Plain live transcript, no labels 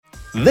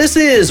This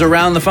is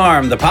Around the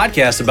Farm, the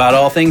podcast about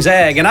all things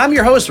ag, and I'm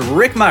your host,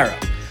 Rick Myra.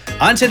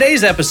 On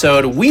today's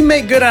episode, we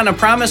make good on a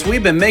promise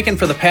we've been making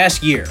for the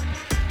past year.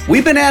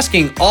 We've been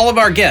asking all of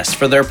our guests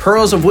for their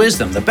pearls of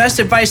wisdom, the best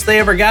advice they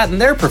ever got in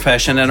their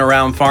profession and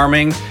around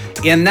farming,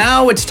 and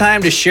now it's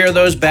time to share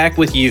those back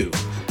with you.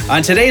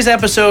 On today's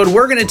episode,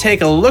 we're going to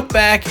take a look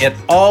back at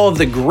all of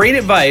the great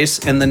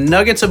advice and the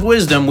nuggets of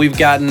wisdom we've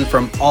gotten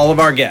from all of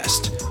our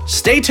guests.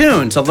 Stay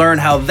tuned to learn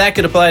how that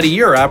could apply to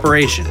your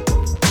operation.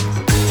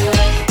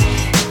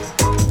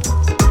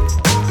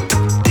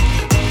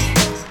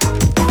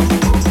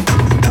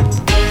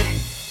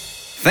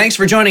 Thanks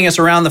for joining us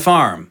around the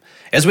farm.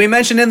 As we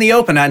mentioned in the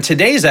open, on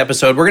today's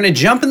episode, we're going to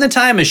jump in the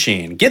time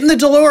machine, get in the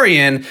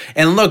DeLorean,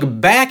 and look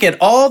back at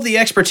all of the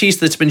expertise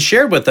that's been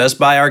shared with us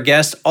by our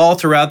guests all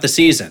throughout the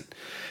season.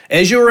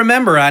 As you'll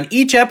remember, on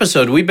each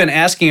episode, we've been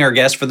asking our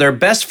guests for their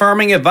best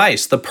farming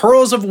advice, the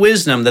pearls of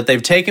wisdom that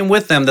they've taken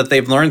with them that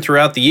they've learned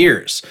throughout the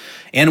years.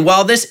 And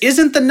while this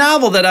isn't the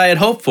novel that I had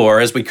hoped for,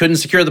 as we couldn't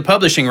secure the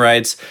publishing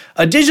rights,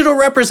 a digital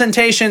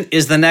representation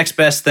is the next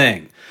best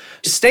thing.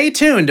 Stay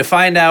tuned to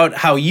find out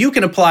how you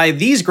can apply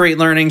these great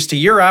learnings to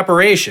your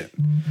operation.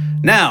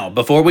 Now,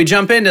 before we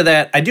jump into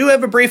that, I do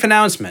have a brief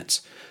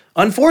announcement.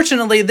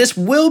 Unfortunately, this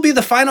will be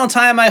the final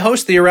time I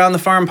host the Around the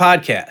Farm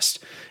podcast.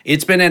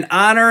 It's been an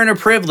honor and a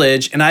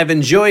privilege, and I've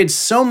enjoyed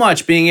so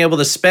much being able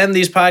to spend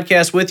these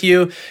podcasts with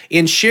you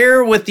and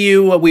share with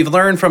you what we've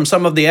learned from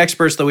some of the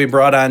experts that we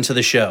brought onto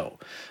the show.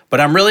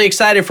 But I'm really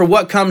excited for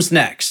what comes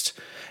next.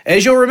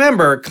 As you'll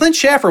remember, Clint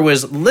Schaffer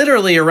was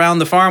literally around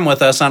the farm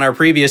with us on our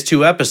previous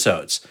 2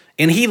 episodes,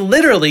 and he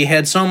literally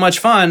had so much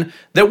fun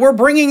that we're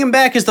bringing him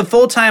back as the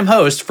full-time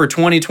host for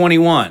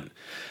 2021.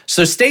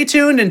 So stay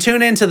tuned and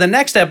tune in to the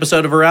next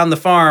episode of Around the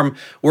Farm,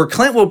 where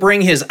Clint will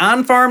bring his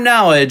on-farm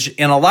knowledge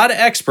and a lot of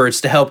experts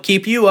to help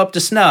keep you up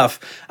to snuff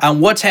on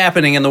what's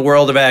happening in the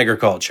world of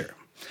agriculture.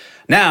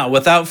 Now,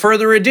 without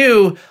further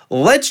ado,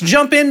 let's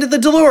jump into the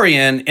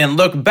DeLorean and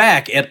look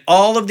back at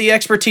all of the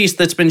expertise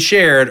that's been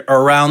shared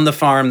around the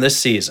farm this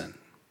season.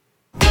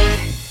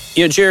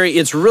 You know, Jerry,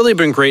 it's really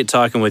been great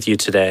talking with you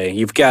today.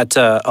 You've got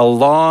a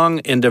long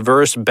and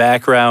diverse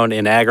background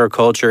in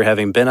agriculture,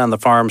 having been on the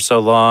farm so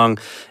long,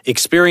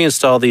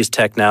 experienced all these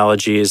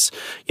technologies.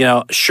 You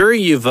know, sure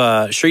you've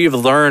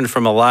learned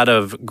from a lot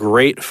of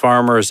great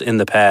farmers in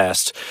the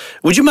past.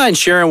 Would you mind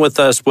sharing with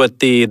us what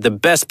the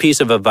best piece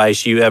of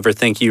advice you ever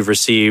think you've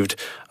received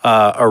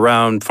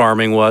around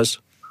farming was?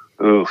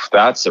 Oof,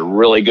 that's a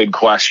really good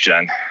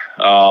question.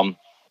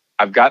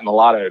 I've gotten a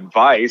lot of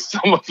advice,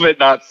 some of it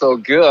not so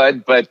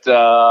good, but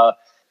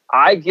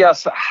I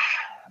guess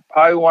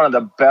probably one of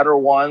the better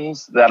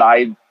ones that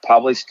I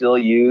probably still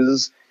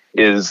use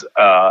is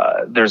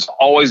there's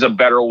always a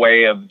better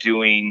way of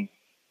doing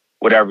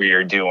whatever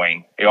you're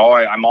doing. You know,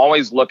 I'm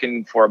always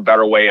looking for a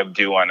better way of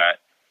doing it,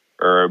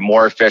 or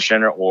more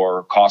efficient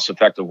or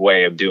cost-effective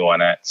way of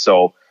doing it.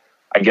 So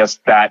I guess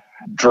that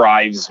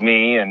drives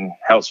me and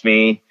helps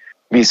me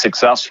be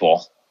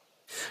successful.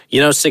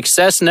 You know,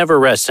 success never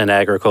rests in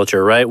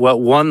agriculture, right? What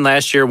won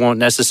last year won't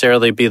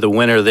necessarily be the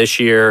winner this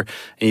year,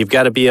 and you've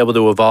got to be able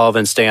to evolve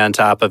and stay on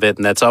top of it.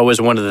 And that's always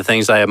one of the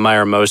things I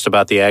admire most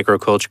about the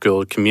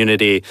agricultural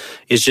community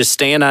is just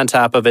staying on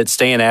top of it,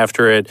 staying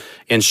after it,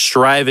 and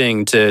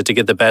striving to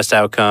get the best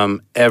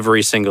outcome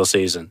every single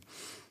season.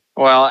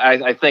 Well,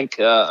 I think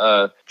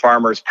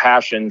farmers'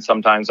 passion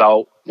sometimes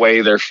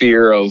outweigh their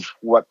fear of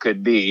what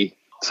could be.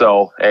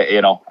 So,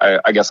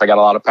 I guess I got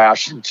a lot of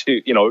passion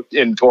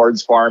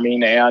towards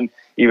farming, and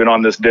even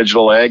on this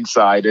digital ag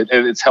side,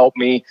 it's helped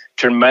me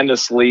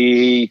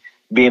tremendously.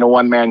 Being a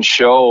one-man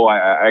show,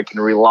 I can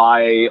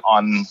rely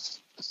on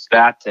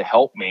that to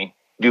help me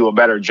do a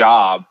better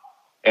job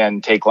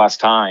and take less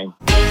time.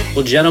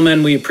 Well,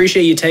 gentlemen, we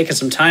appreciate you taking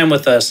some time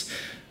with us.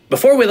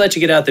 Before we let you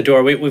get out the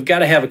door, we've got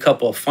to have a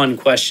couple of fun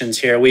questions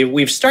here.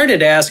 We've started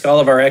to ask all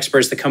of our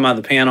experts that come on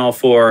the panel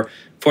for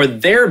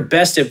their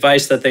best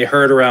advice that they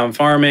heard around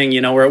farming.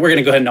 You know, we're going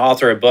to go ahead and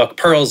author a book,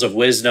 Pearls of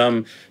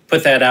Wisdom,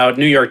 put that out,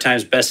 New York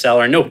Times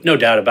bestseller, no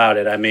doubt about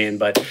it. I mean,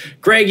 but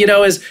Greg, you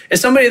know, as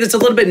somebody that's a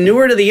little bit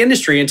newer to the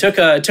industry and took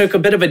a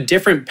bit of a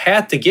different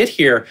path to get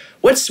here,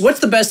 what's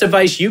the best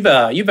advice you've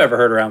ever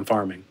heard around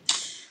farming?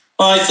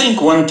 Well, I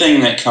think one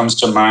thing that comes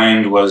to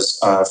mind was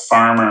a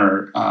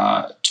farmer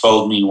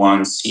told me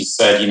once. He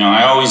said,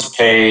 I always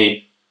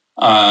pay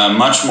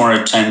much more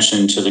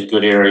attention to the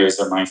good areas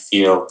of my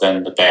field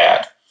than the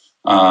bad,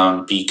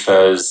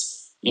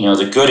 because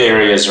the good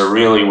areas are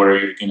really where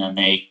you're going to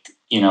make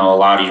a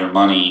lot of your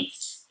money.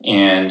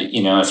 And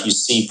if you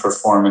see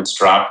performance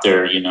drop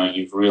there,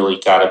 you've really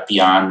got to be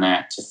on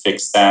that to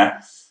fix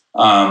that.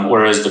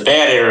 Whereas the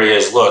bad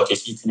areas, look,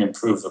 if you can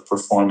improve the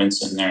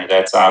performance in there,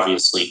 that's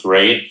obviously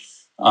great.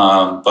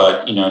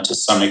 But to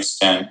some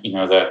extent,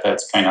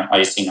 that's kind of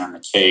icing on the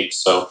cake.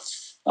 So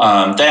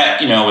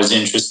that was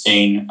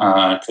interesting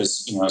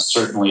because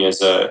certainly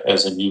as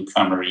a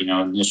newcomer,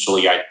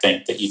 initially I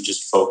think that you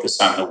just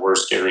focus on the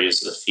worst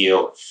areas of the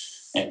field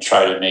and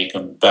try to make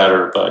them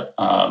better. But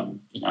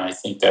I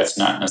think that's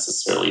not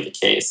necessarily the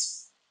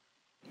case.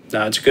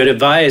 That's good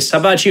advice. How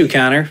about you,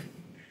 Connor?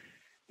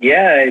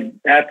 Yeah,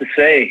 I have to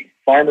say,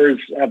 farmers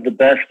have the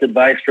best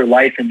advice for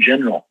life in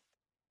general.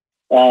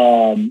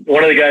 One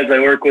of the guys I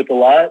work with a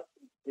lot,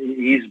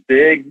 he's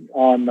big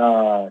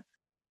on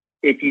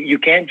if you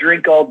can't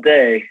drink all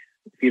day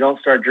if you don't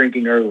start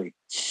drinking early.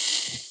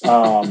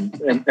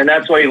 And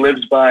that's what he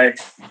lives by.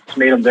 It's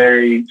made him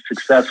very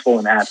successful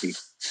and happy.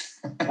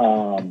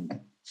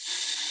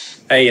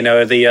 Hey,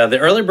 the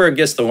early bird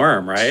gets the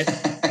worm, right?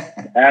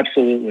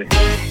 Absolutely.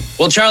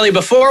 Well, Charlie,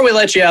 before we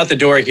let you out the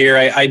door here,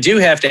 I do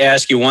have to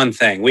ask you one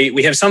thing.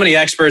 We have so many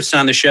experts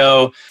on the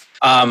show.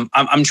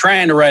 I'm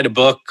trying to write a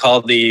book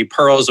called The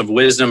Pearls of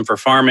Wisdom for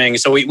Farming.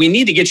 So we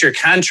need to get your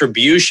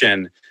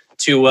contribution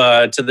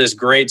to this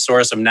great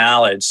source of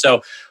knowledge.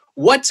 So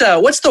what's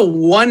the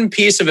one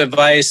piece of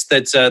advice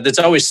that's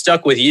always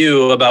stuck with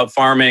you about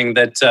farming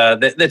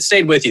that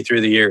stayed with you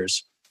through the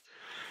years?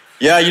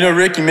 Yeah,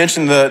 Rick, you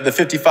mentioned the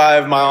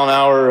 55 mile an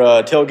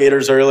hour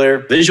tailgaters earlier.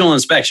 Visual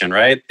inspection,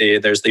 right?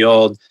 There's the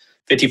old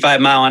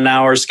 55 mile an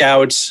hour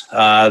Scouts.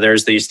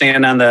 There's the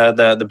stand on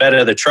the bed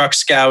of the truck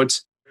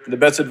Scouts. The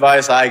best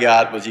advice I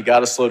got was you got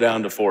to slow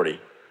down to 40.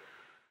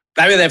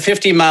 I mean, that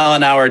 50 mile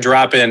an hour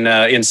drop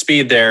in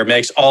speed there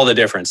makes all the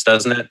difference,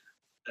 doesn't it?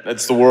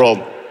 That's the world.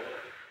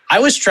 I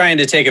was trying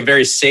to take a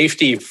very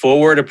safety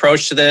forward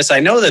approach to this.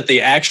 I know that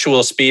the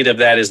actual speed of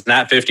that is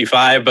not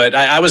 55, but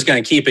I was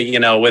going to keep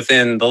it,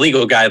 within the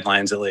legal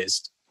guidelines at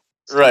least.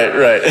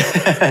 Right.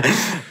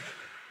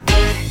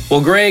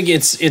 Well, Greg,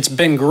 it's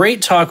been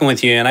great talking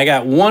with you, and I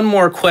got one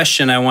more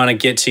question I want to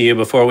get to you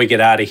before we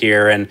get out of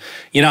here. And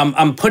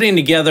I'm putting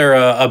together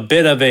a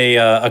bit of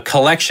a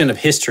collection of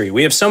history.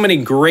 We have so many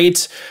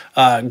great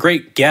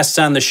guests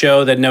on the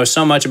show that know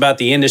so much about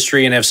the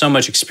industry and have so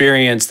much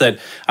experience that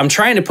I'm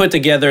trying to put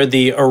together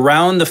the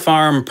Around the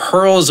Farm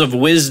Pearls of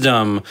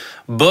Wisdom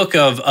book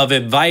of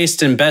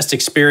advice and best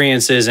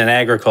experiences in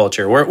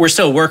agriculture. We're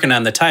still working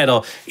on the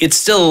title. It's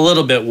still a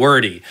little bit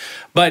wordy.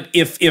 But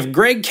if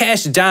Greg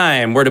Cash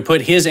Dime were to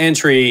put his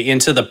entry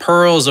into the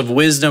Pearls of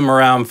Wisdom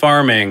around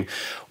farming,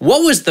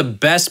 what was the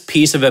best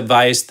piece of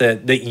advice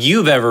that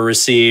you've ever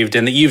received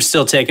and that you've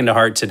still taken to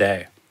heart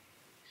today?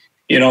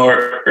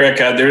 Rick,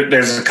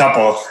 there's a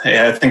couple.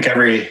 I think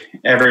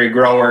every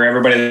grower,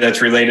 everybody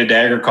that's related to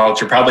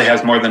agriculture probably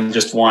has more than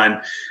just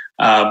one.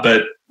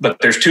 But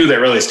there's two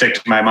that really stick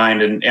to my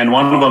mind. And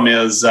one of them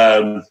is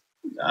in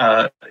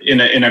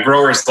a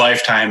grower's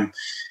lifetime,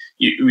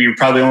 you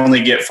probably only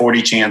get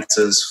 40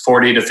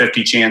 to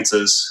 50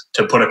 chances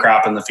to put a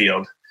crop in the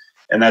field.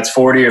 And that's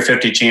 40 or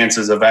 50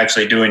 chances of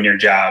actually doing your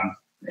job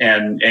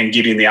and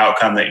getting the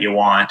outcome that you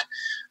want.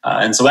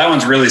 And so that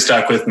one's really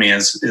stuck with me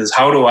is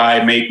how do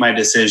I make my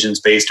decisions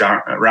based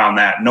around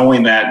that,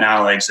 knowing that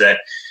knowledge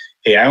that,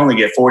 hey, I only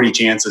get 40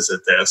 chances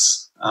at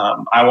this.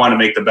 I want to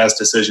make the best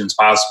decisions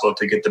possible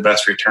to get the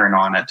best return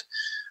on it.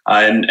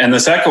 And the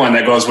second one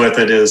that goes with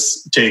it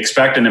is to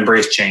expect and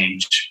embrace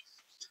change.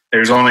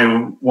 There's only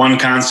one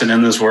constant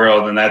in this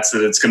world, and that's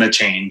that it's going to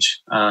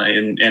change.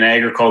 In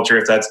agriculture,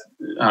 if that's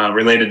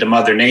related to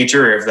Mother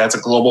Nature, or if that's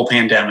a global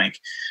pandemic,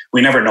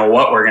 we never know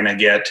what we're going to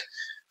get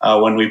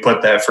when we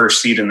put that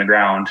first seed in the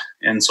ground.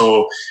 And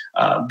so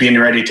being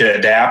ready to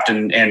adapt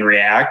and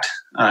react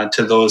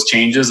to those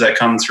changes that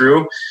come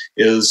through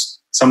is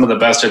some of the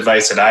best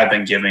advice that I've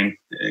been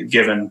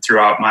given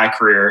throughout my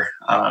career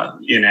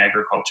in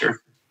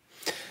agriculture.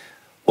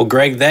 Well,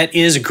 Greg, that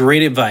is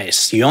great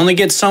advice. You only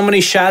get so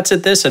many shots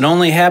at this. It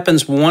only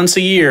happens once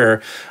a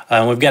year.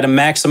 We've got to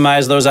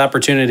maximize those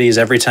opportunities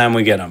every time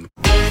we get them.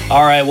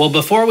 All right. Well,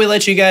 before we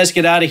let you guys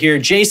get out of here,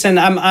 Jason,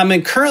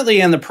 I'm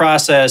currently in the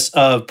process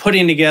of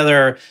putting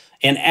together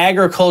an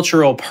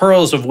agricultural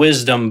Pearls of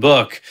Wisdom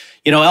book.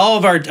 All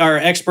of our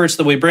experts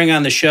that we bring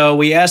on the show,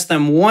 we ask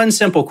them one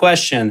simple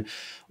question.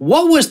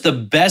 What was the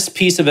best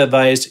piece of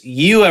advice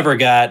you ever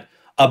got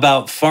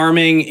about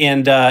farming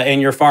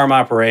and your farm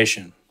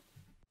operation?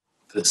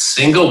 The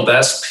single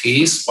best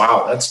piece?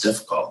 Wow, that's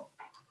difficult.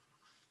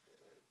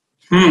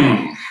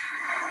 Buy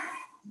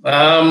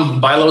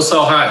low,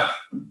 sell high.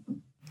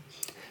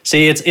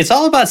 See, it's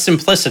all about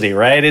simplicity,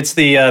 right? It's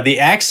the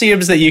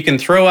axioms that you can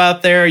throw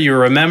out there, you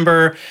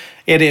remember,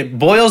 and it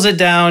boils it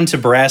down to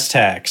brass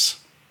tacks.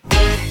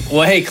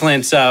 Well, hey,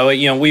 Clint,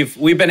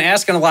 we've been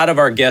asking a lot of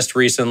our guests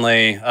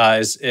recently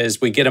as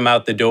we get them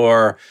out the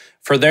door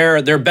for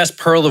their best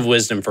pearl of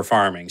wisdom for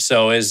farming.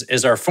 So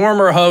as our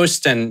former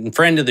host and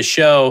friend of the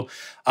show,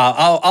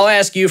 I'll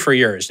ask you for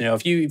yours.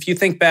 If you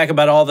think back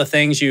about all the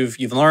things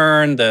you've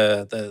learned,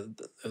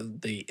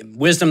 the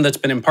wisdom that's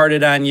been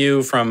imparted on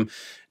you from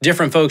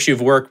different folks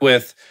you've worked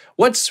with,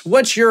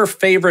 what's your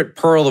favorite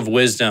pearl of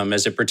wisdom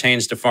as it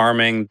pertains to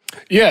farming?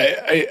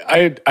 Yeah,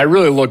 I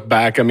really look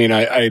back. I mean,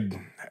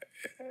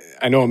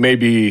 I know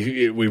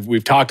maybe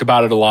we've talked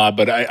about it a lot,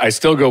 but I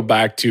still go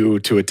back to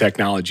a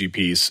technology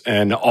piece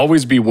and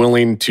always be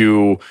willing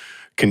to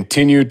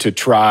continue to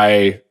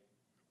try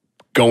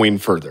going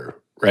further,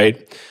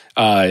 right?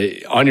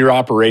 On your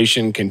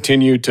operation,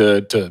 continue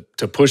to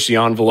to push the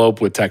envelope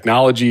with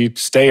technology,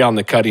 stay on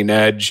the cutting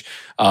edge.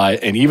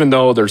 And even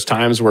though there's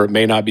times where it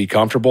may not be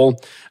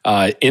comfortable,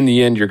 in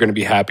the end, you're going to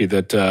be happy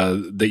that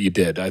you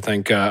did. I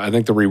think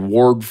the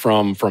reward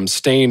from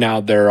staying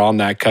out there on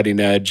that cutting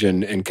edge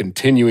and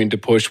continuing to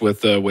push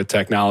with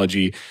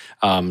technology,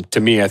 to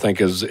me, I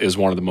think is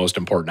one of the most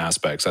important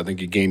aspects. I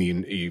think you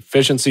gain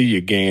efficiency,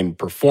 you gain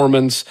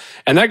performance,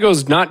 and that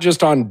goes not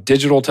just on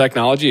digital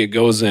technology. It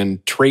goes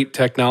in trait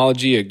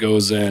technology. It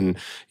goes in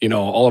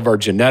all of our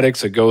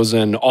genetics. It goes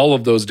in all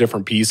of those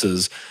different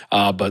pieces.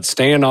 But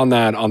staying on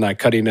that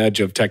cutting edge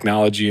of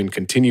technology and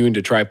continuing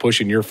to try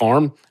pushing your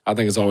farm, I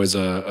think is always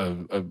a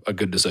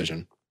good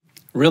decision.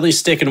 Really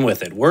sticking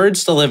with it.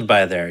 Words to live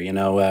by there.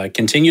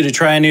 Continue to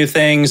try new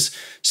things,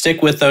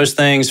 stick with those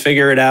things,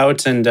 figure it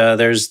out, and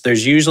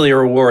there's usually a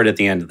reward at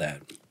the end of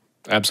that.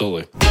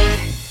 Absolutely.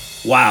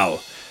 Wow.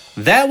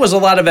 That was a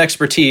lot of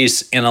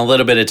expertise in a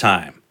little bit of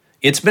time.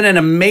 It's been an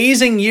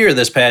amazing year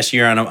this past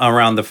year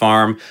around the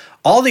farm.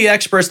 All the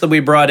experts that we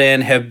brought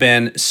in have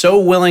been so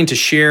willing to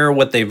share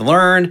what they've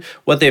learned,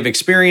 what they've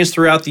experienced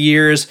throughout the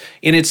years,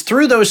 and it's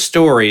through those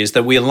stories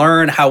that we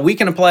learn how we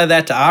can apply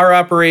that to our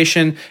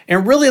operation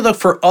and really look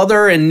for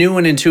other and new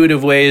and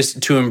intuitive ways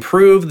to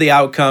improve the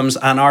outcomes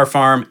on our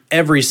farm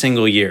every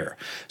single year.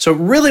 So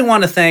really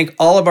want to thank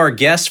all of our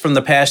guests from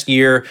the past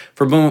year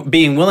for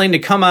being willing to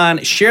come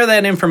on, share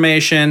that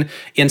information,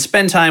 and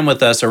spend time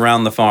with us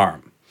around the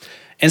farm.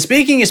 And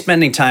speaking of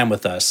spending time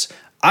with us,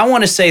 I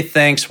want to say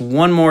thanks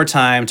one more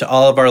time to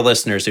all of our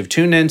listeners who've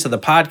tuned into the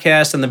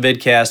podcast and the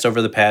vidcast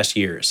over the past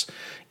years.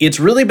 It's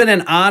really been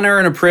an honor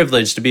and a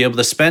privilege to be able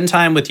to spend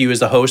time with you as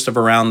the host of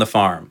Around the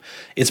Farm.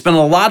 It's been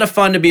a lot of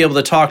fun to be able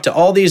to talk to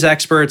all these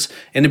experts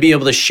and to be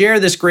able to share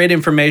this great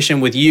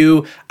information with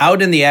you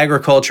out in the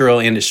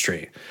agricultural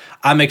industry.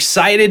 I'm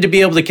excited to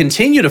be able to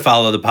continue to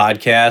follow the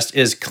podcast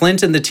as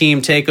Clint and the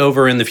team take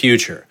over in the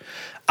future.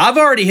 I've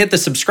already hit the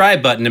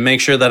subscribe button to make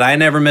sure that I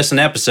never miss an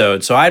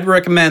episode, so I'd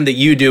recommend that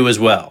you do as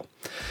well.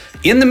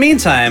 In the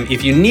meantime,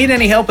 if you need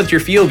any help with your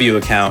FieldView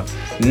account,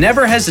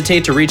 never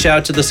hesitate to reach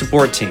out to the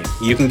support team.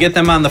 You can get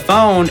them on the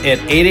phone at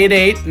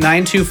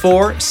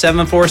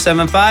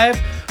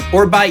 888-924-7475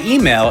 or by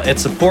email at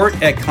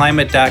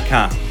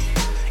support@climate.com.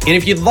 And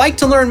if you'd like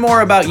to learn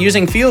more about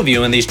using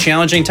FieldView in these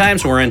challenging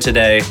times we're in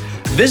today,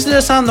 visit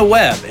us on the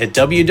web at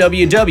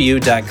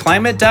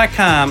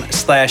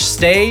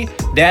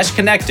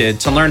www.climate.com/stay-connected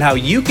to learn how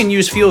you can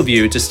use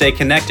FieldView to stay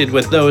connected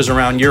with those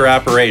around your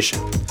operation.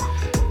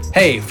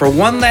 Hey, for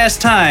one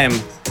last time,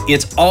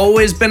 it's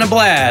always been a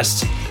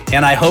blast,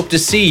 and I hope to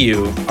see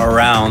you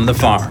around the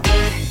farm.